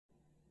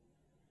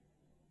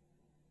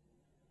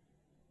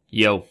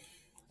Yo,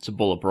 it's a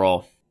bullet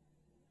brawl.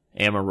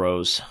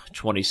 Amirsose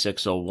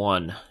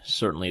 2601,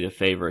 certainly the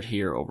favorite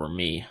here over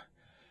me.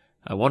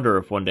 I wonder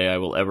if one day I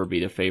will ever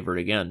be the favorite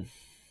again.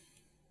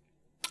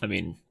 I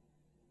mean,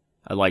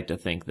 I like to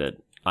think that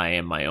I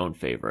am my own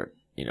favorite,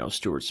 you know,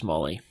 Stuart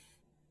Smalley.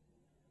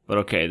 But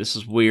okay, this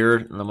is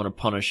weird, and I'm going to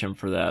punish him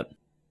for that.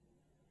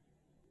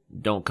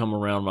 Don't come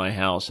around my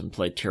house and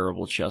play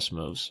terrible chess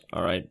moves,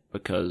 alright?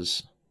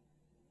 Because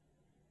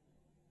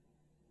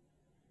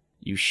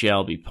you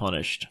shall be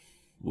punished.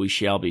 We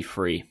shall be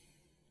free.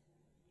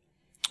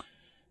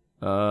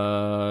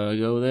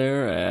 Go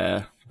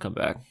there. Come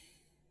back.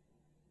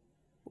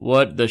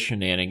 What the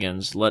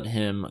shenanigans? Let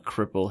him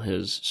cripple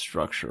his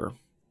structure.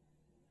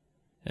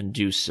 And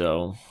do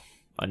so.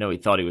 I know he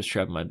thought he was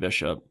trapping my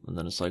bishop. And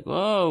then it's like,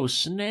 oh,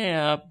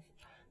 snap.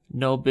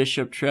 No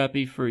bishop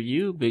trappy for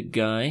you, big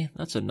guy.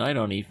 That's a knight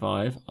on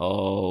e5.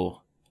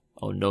 Oh.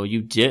 Oh, no,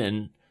 you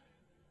didn't.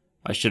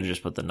 I should have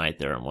just put the knight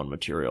there in one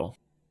material.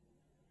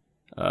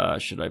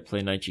 Should I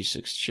play knight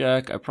g6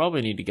 check? I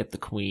probably need to get the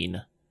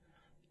queen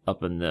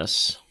up in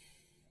this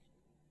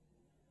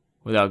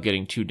without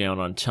getting too down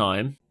on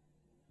time.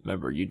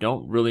 Remember, you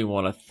don't really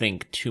want to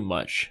think too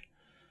much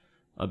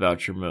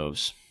about your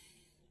moves,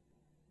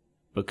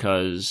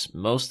 because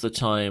most of the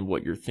time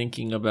what you're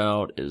thinking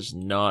about is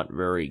not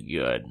very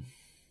good.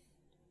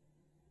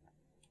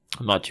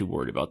 I'm not too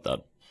worried about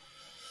that.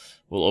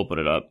 We'll open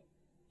it up.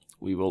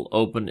 We will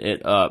open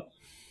it up,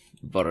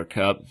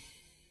 Buttercup.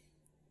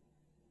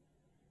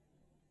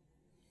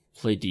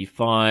 Play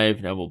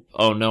d5. Now we'll...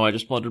 Oh no, I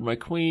just blundered my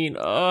queen.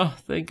 Oh,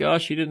 thank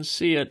gosh you didn't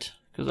see it,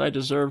 because I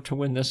deserve to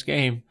win this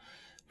game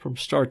from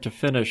start to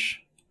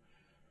finish.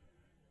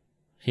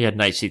 He had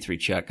knight c3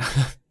 check.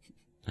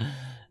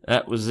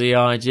 That was the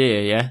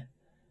idea, yeah?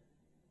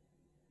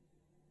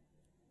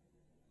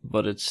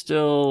 But it's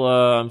still...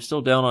 I'm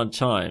still down on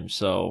time,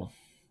 so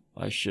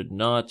I should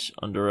not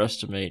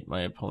underestimate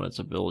my opponent's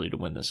ability to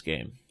win this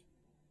game.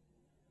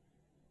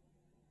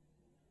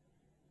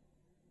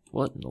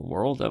 What in the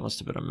world? That must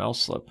have been a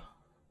mouse slip.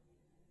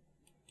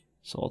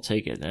 So I'll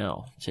take it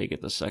now. Take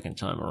it the second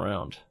time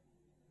around.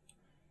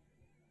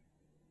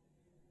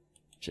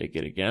 Take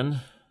it again.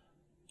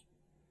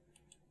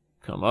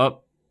 Come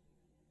up.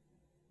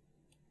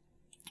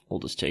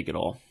 We'll just take it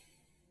all.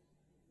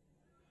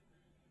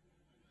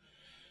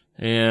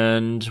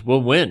 And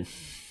we'll win.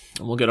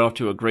 And we'll get off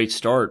to a great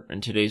start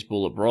in today's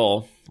bullet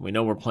brawl. We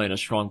know we're playing a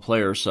strong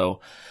player,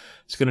 so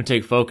it's going to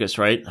take focus,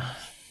 right?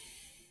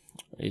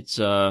 It's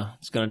going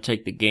to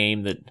take the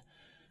game that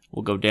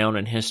will go down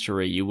in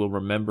history. You will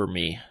remember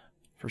me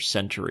for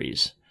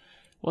centuries.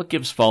 What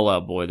gives Fall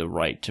Out Boy the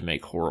right to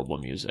make horrible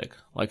music?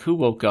 Like, who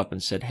woke up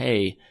and said,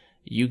 hey,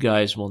 you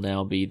guys will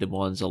now be the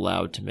ones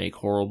allowed to make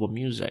horrible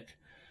music,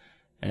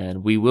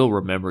 and we will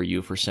remember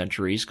you for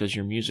centuries because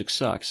your music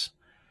sucks.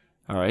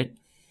 All right?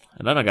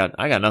 And then I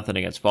got nothing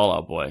against Fall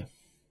Out Boy.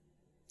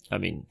 I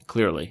mean,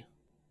 clearly.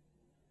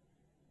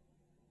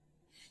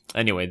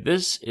 Anyway,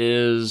 this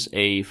is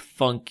a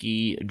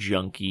funky,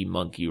 junky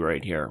monkey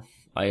right here.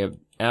 I have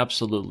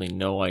absolutely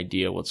no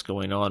idea what's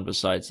going on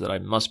besides that I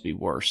must be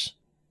worse.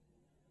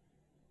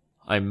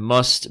 I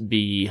must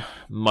be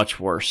much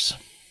worse.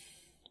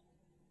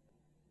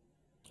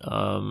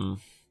 So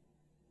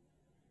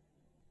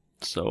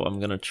I'm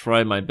going to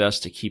try my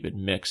best to keep it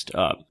mixed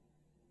up.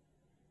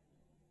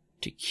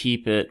 To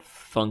keep it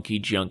funky,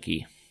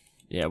 junky.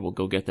 Yeah, we'll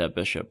go get that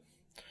bishop.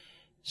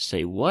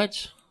 Say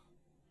what?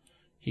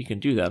 He can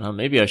do that, huh?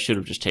 Maybe I should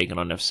have just taken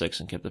on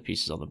f6 and kept the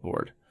pieces on the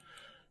board.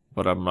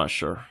 But I'm not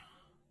sure.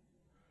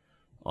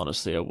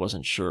 Honestly, I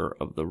wasn't sure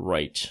of the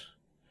right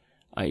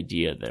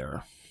idea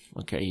there.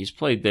 Okay, he's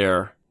played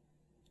there.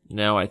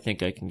 Now I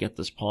think I can get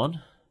this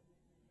pawn.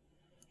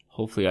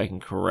 Hopefully I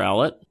can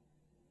corral it.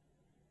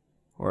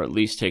 Or at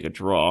least take a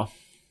draw.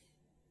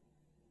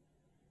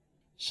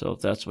 So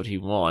if that's what he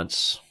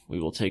wants, we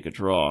will take a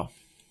draw.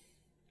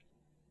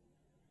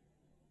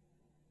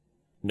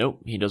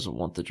 Nope, he doesn't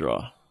want the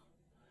draw.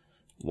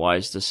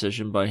 Wise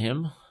decision by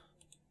him.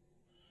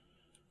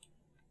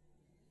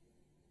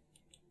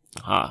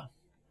 Aha.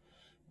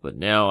 But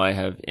now I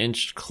have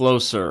inched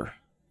closer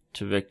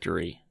to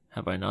victory.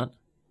 Have I not?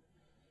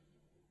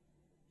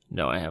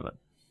 No, I haven't.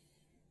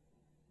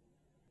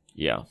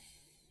 Yeah.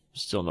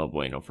 Still no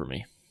bueno for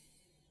me.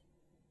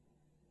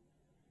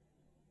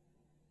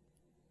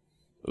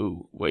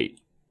 Ooh,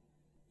 wait.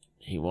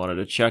 He wanted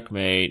a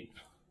checkmate.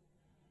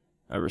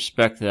 I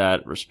respect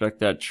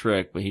that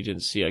trick, but he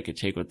didn't see I could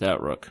take with that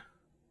rook.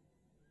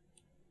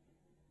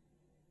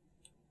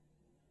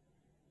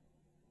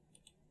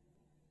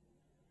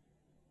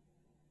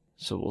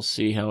 So we'll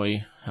see how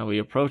he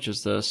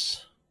approaches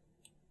this.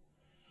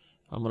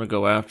 I'm gonna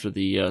go after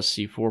the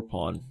c4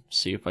 pawn,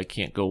 see if I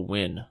can't go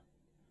win.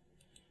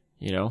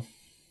 You know,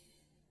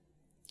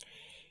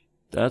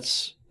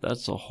 that's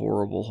a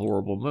horrible,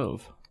 horrible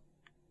move.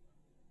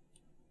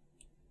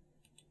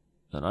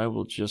 Then I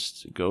will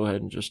just go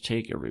ahead and just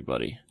take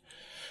everybody.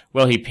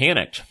 Well, he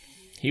panicked.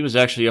 He was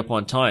actually up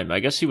on time. I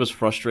guess he was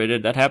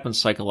frustrated. That happens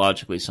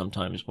psychologically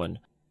sometimes when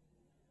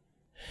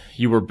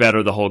you were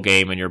better the whole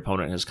game and your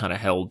opponent has kind of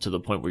held to the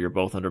point where you're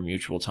both under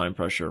mutual time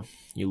pressure.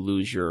 You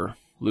lose your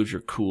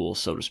cool,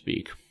 so to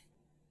speak.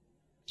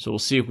 So we'll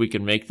see if we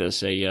can make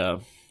this a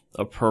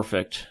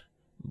perfect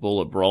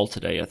bullet brawl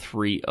today, a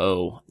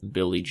 3-0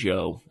 Billy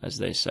Joe, as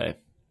they say.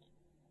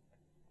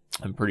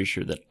 I'm pretty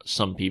sure that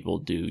some people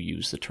do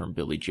use the term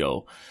Billy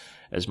Joe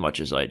as much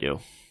as I do.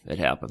 It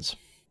happens.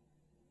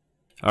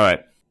 All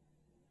right.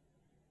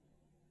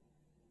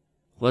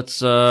 Let's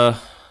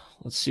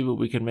see what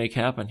we can make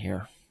happen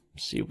here.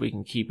 See if we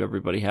can keep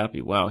everybody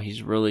happy. Wow,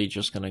 he's really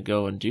just going to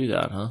go and do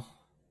that, huh?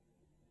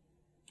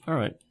 All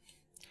right.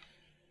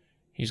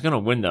 He's going to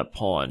win that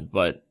pawn,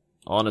 but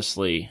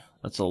honestly,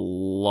 that's a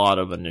lot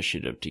of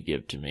initiative to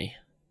give to me.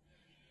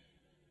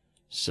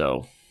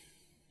 So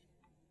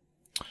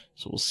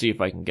we'll see if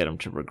I can get him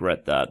to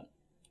regret that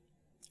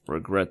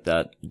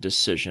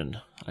decision.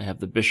 I have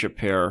the bishop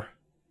pair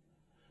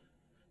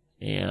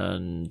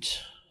and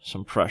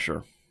some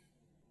pressure.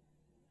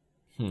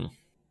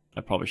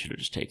 I probably should have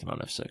just taken on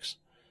f6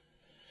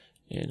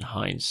 in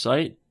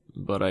hindsight,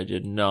 but I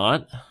did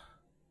not.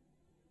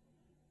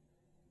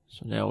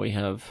 So now we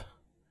have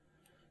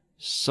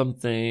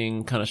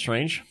something kind of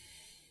strange.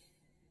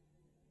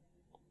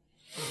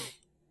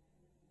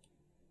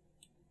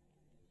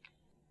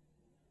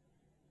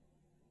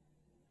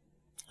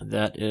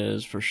 That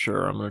is for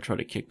sure. I'm going to try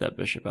to kick that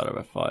bishop out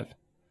of f5.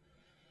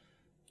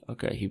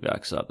 Okay, he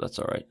backs up. That's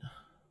all right.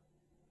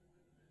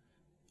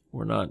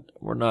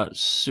 We're not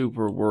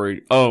super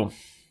worried. Oh,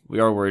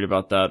 we are worried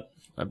about that.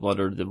 I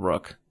blundered the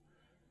rook.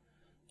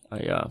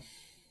 I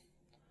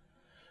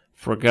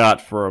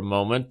forgot for a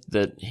moment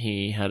that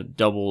he had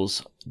double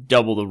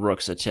the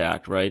rook's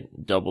attack, right?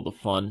 Double the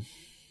fun.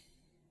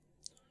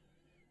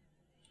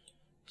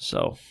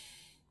 So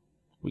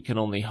we can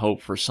only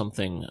hope for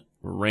something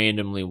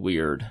randomly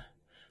weird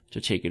to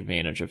take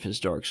advantage of his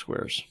dark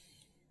squares.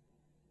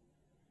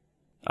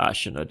 I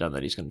shouldn't have done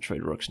that. He's going to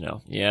trade rooks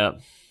now. Yeah.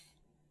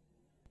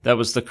 That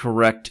was the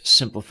correct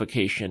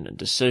simplification and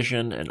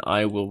decision, and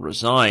I will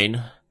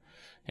resign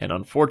and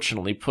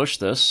unfortunately push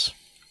this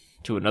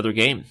to another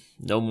game.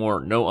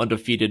 No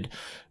undefeated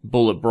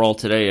bullet brawl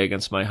today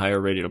against my higher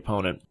rated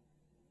opponent.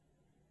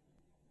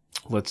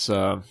 Let's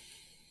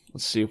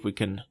see if we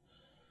can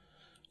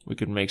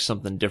make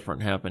something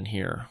different happen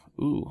here.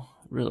 Ooh,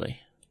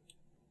 really?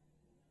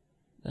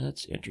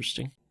 That's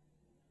interesting.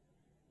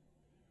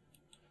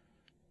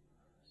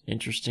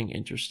 Interesting.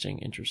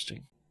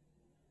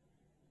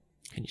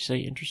 Can you say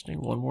interesting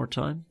one more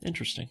time?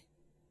 Interesting.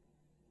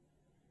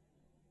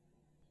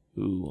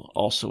 Ooh,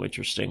 also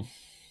interesting.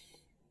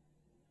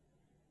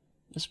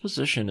 This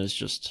position is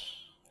just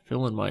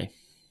filling my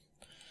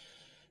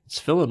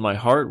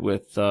heart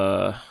with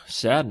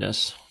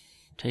sadness,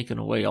 taking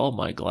away all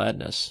my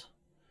gladness.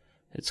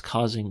 It's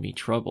causing me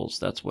troubles.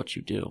 That's what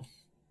you do.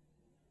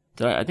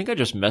 I think I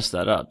just messed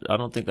that up. I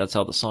don't think that's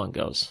how the song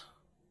goes.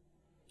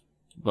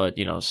 But,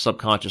 you know,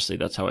 subconsciously,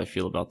 that's how I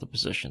feel about the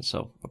position,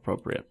 so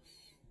appropriate.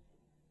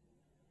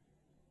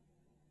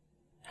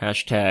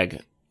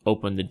 Hashtag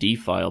open the D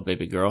file,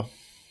 baby girl.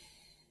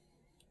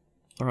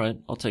 All right,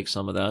 I'll take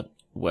some of that.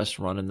 West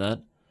running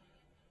that.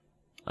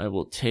 I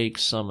will take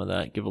some of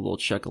that. Give a little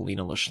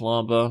Chekalina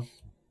Lashlamba.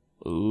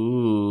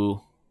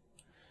 Ooh.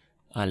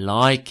 I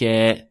like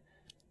it.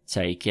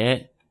 Take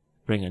it.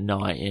 Bring a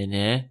knight in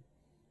here.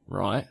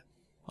 Right.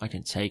 I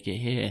can take it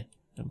here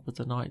and put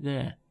the knight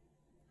there.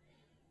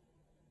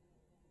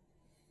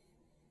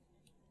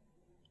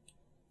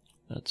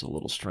 That's a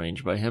little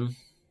strange by him.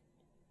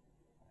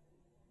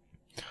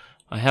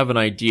 I have an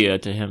idea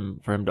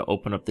for him to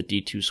open up the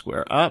D2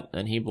 square.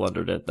 And he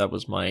blundered it. That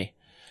was my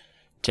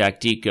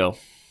tactico.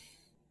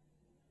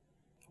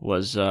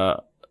 Was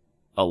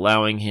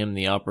allowing him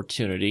the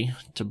opportunity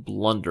to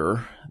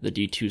blunder the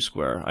D2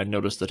 square. I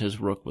noticed that his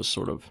rook was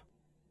sort of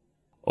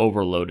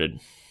overloaded.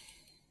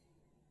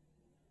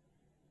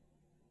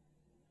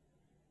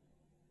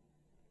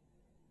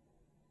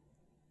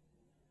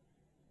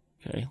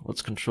 Okay,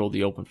 let's control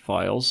the open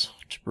files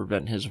to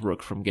prevent his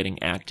rook from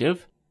getting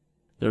active.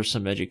 There's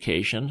some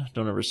education.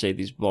 Don't ever say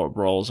these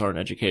brawls aren't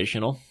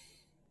educational.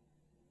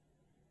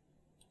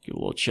 Give a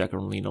little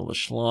Chekalina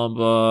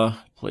Lashlamba.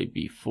 Play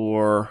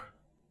b4.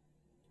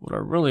 What I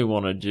really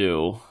want to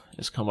do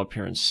is come up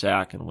here and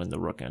sack and win the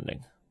rook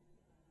ending.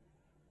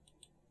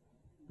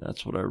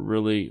 That's what I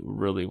really,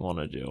 really want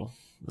to do.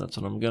 That's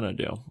what I'm going to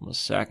do. I'm going to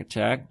sack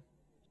attack.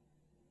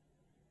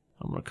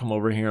 I'm going to come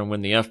over here and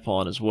win the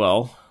f-pawn as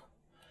well.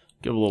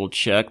 Give a little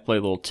check, play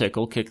a little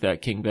tickle, kick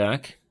that king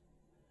back.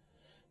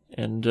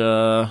 And,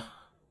 whoa,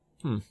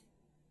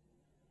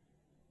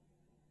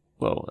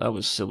 that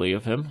was silly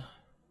of him.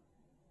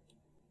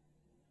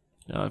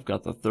 Now I've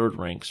got the third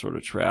rank sort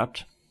of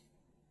trapped.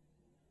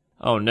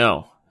 Oh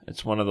no,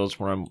 it's one of those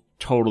where I'm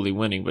totally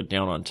winning but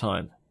down on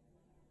time.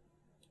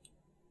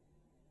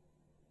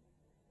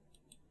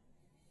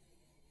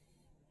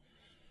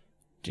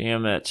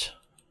 Damn it.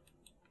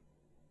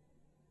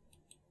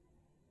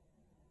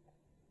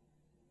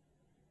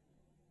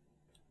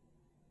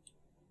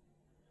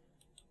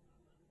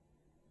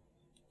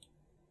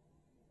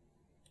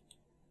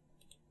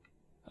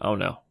 Oh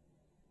no.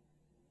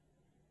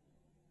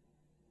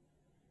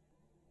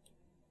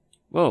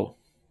 Whoa.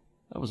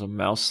 That was a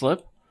mouse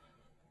slip.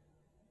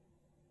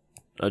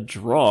 A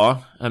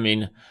draw. I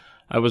mean,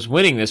 I was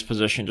winning this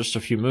position just a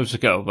few moves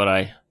ago, but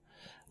I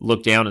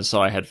looked down and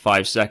saw I had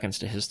 5 seconds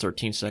to his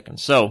 13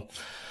 seconds. So,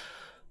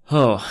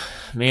 oh,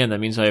 man, that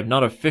means I have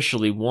not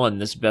officially won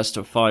this best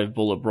of 5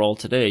 bullet brawl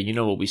today. You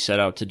know what we set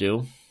out to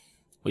do.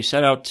 We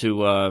set out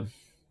to,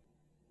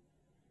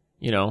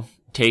 you know,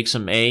 take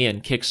some A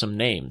and kick some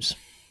names.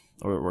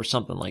 Or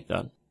something like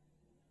that.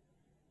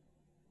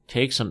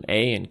 Take some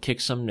A and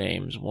kick some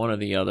names, one or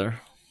the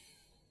other.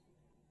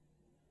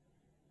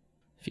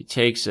 If he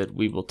takes it,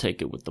 we will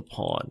take it with the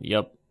pawn.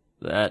 Yep,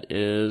 that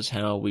is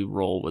how we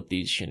roll with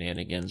these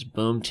shenanigans.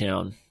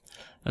 Boomtown.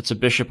 That's a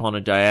bishop on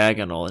a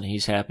diagonal, and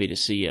he's happy to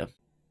see you.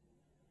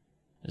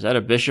 Is that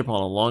a bishop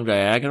on a long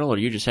diagonal, or are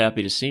you just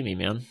happy to see me,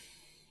 man?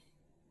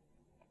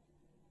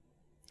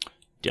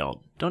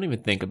 Don't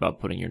even think about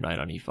putting your knight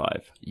on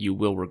e5. You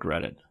will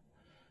regret it.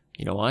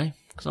 You know why?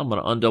 Because I'm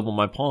going to undouble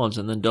my pawns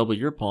and then double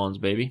your pawns,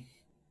 baby.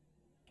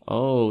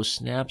 Oh,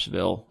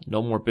 Snapsville.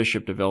 No more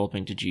bishop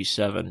developing to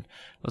g7.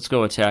 Let's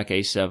go attack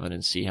a7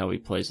 and see how he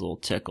plays a little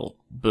tickle.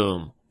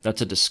 Boom.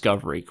 That's a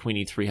discovery. Queen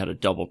e3 had a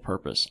double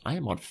purpose. I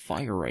am on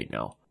fire right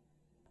now.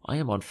 I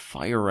am on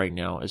fire right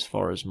now as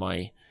far as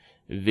my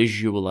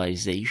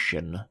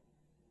visualization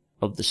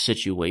of the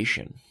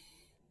situation.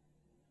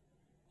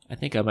 I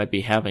think I might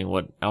be having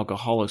what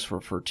alcoholics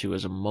refer to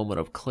as a moment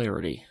of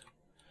clarity.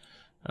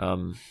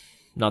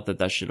 Not that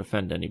that should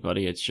offend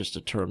anybody. It's just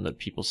a term that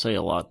people say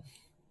a lot.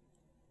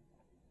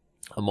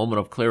 A moment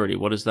of clarity.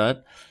 What is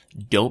that?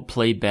 Don't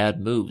play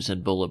bad moves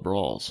in bullet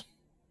brawls.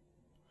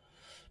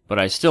 But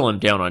I still am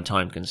down on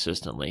time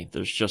consistently.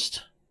 It's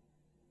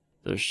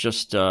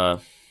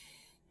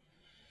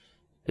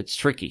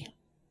tricky.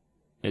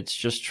 It's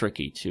just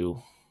tricky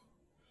to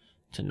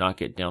not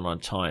get down on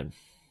time.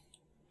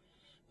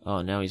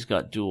 Oh, now he's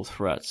got dual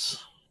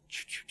threats.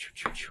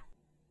 He's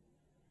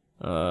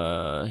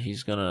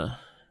gonna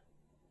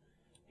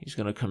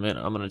come in.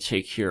 I'm gonna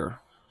take here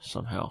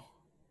somehow.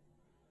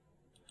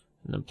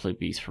 And then play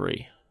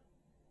b3.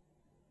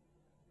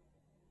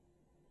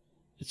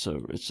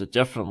 It's a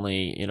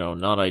definitely, you know,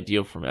 not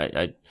ideal for me.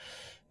 I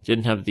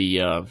didn't have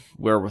the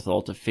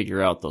wherewithal to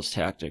figure out those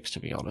tactics, to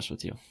be honest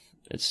with you.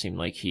 It seemed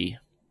like he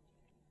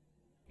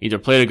either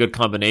played a good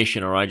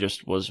combination or I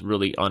just was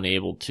really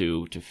unable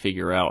to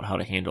figure out how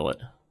to handle it.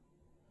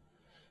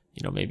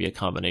 You know, maybe a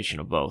combination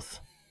of both.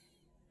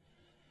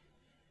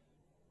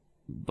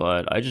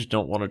 But I just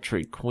don't want to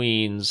trade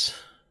queens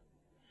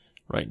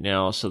right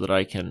now so that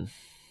I can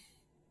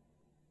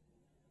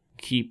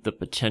keep the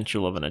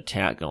potential of an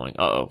attack going.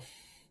 Uh-oh.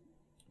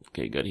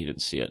 Okay, good. He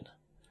didn't see it.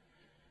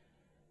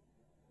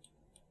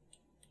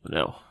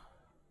 No.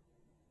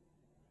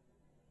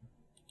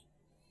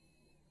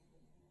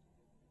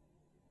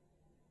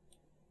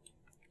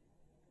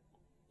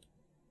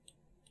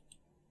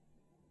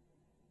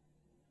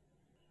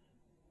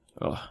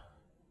 Oh.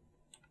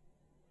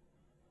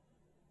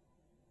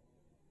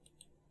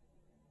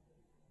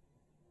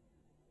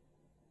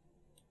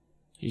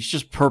 He's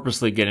just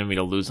purposely getting me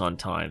to lose on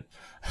time.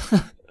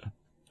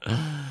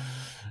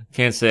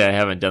 Can't say I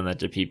haven't done that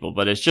to people,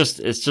 but it's just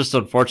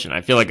unfortunate.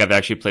 I feel like I've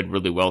actually played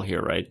really well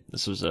here, right?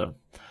 This was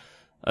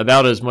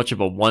about as much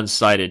of a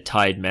one-sided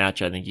tied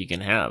match I think you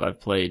can have.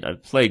 I've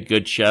played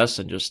good chess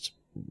and just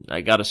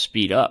I got to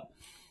speed up.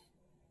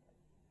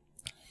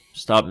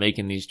 Stop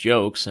making these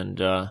jokes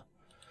and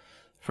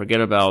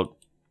forget about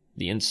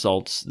the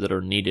insults that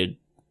are needed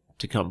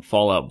to come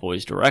Fall Out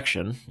Boy's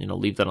direction. You know,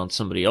 leave that on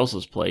somebody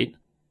else's plate.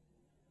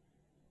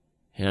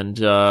 And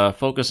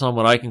focus on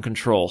what I can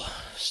control.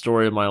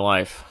 Story of my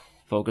life.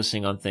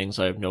 Focusing on things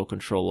I have no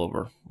control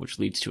over, which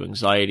leads to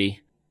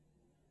anxiety,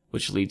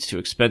 which leads to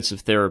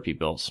expensive therapy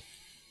bills.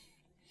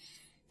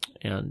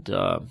 And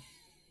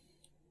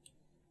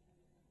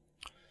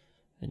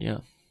yeah,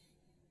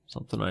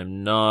 something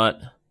I'm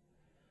not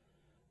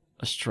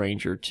a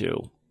stranger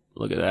to.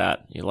 Look at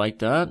that. You like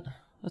that?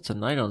 That's a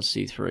knight on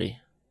c3.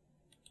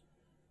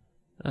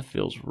 That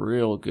feels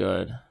real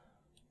good.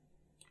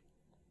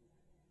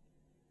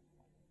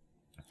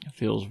 It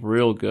feels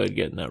real good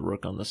getting that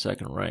rook on the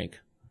second rank.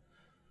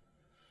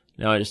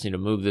 Now I just need to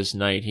move this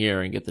knight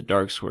here and get the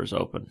dark squares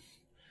open.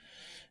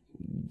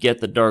 Get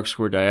the dark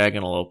square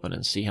diagonal open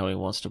and see how he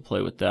wants to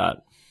play with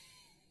that.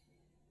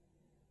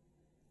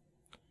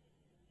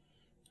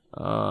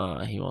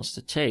 He wants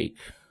to take.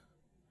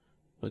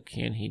 But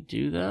can he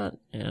do that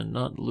and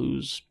not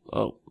lose?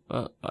 Oh,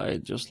 I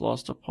just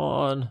lost a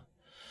pawn.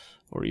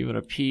 Or even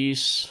a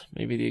piece.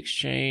 Maybe the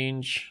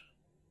exchange.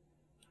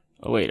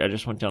 Oh wait, I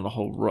just went down the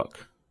whole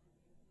rook.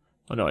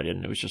 Oh no, I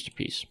didn't. It was just a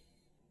piece.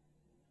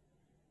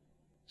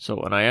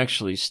 So, and I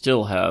actually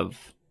still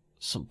have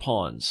some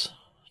pawns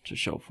to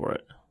show for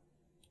it.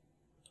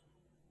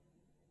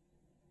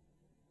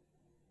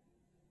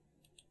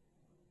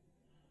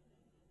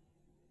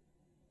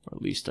 Or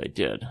at least I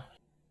did.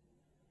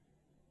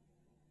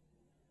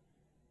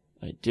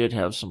 I did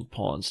have some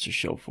pawns to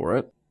show for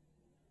it.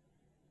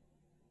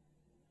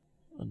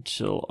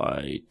 until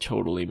I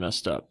totally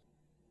messed up.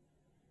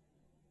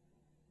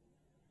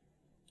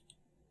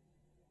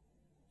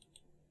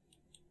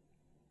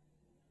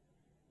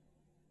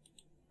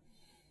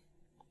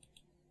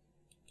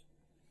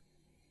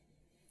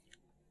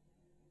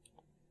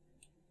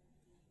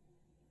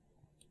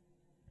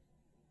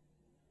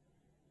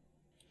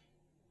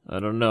 I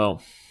don't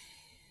know.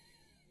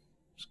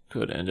 This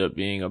could end up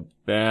being a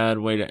bad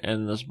way to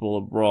end this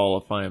bullet brawl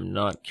if I am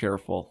not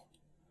careful.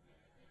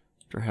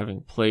 After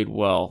having played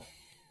well.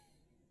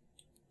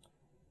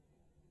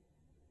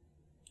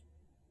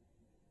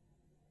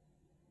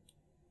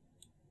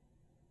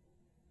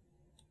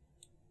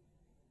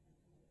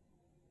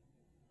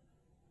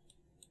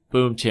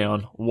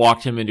 Boomtown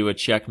walked him into a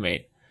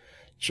checkmate.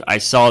 I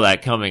saw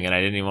that coming and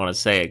I didn't even want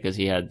to say it because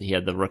he had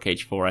the rook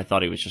h4. I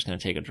thought he was just going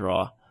to take a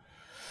draw.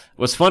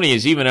 What's funny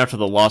is even after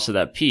the loss of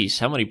that piece,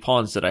 how many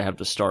pawns did I have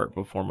to start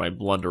before my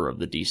blunder of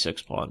the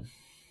d6 pawn?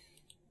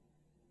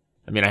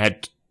 I mean, I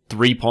had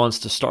 3 pawns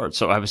to start,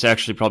 so I was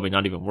actually probably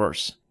not even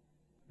worse.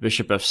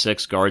 Bishop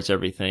f6 guards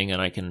everything,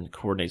 and I can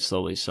coordinate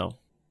slowly, so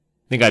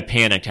I think I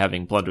panicked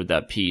having blundered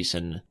that piece,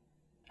 and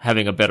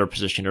having a better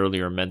position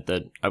earlier meant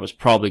that I was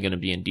probably going to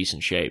be in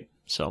decent shape.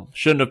 So,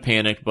 shouldn't have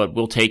panicked, but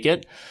we'll take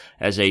it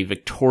as a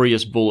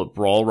victorious bullet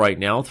brawl right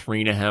now,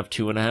 3.5,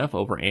 2.5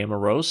 over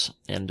Amirsose,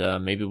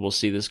 and maybe we'll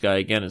see this guy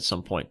again at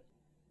some point.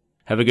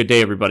 Have a good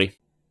day, everybody.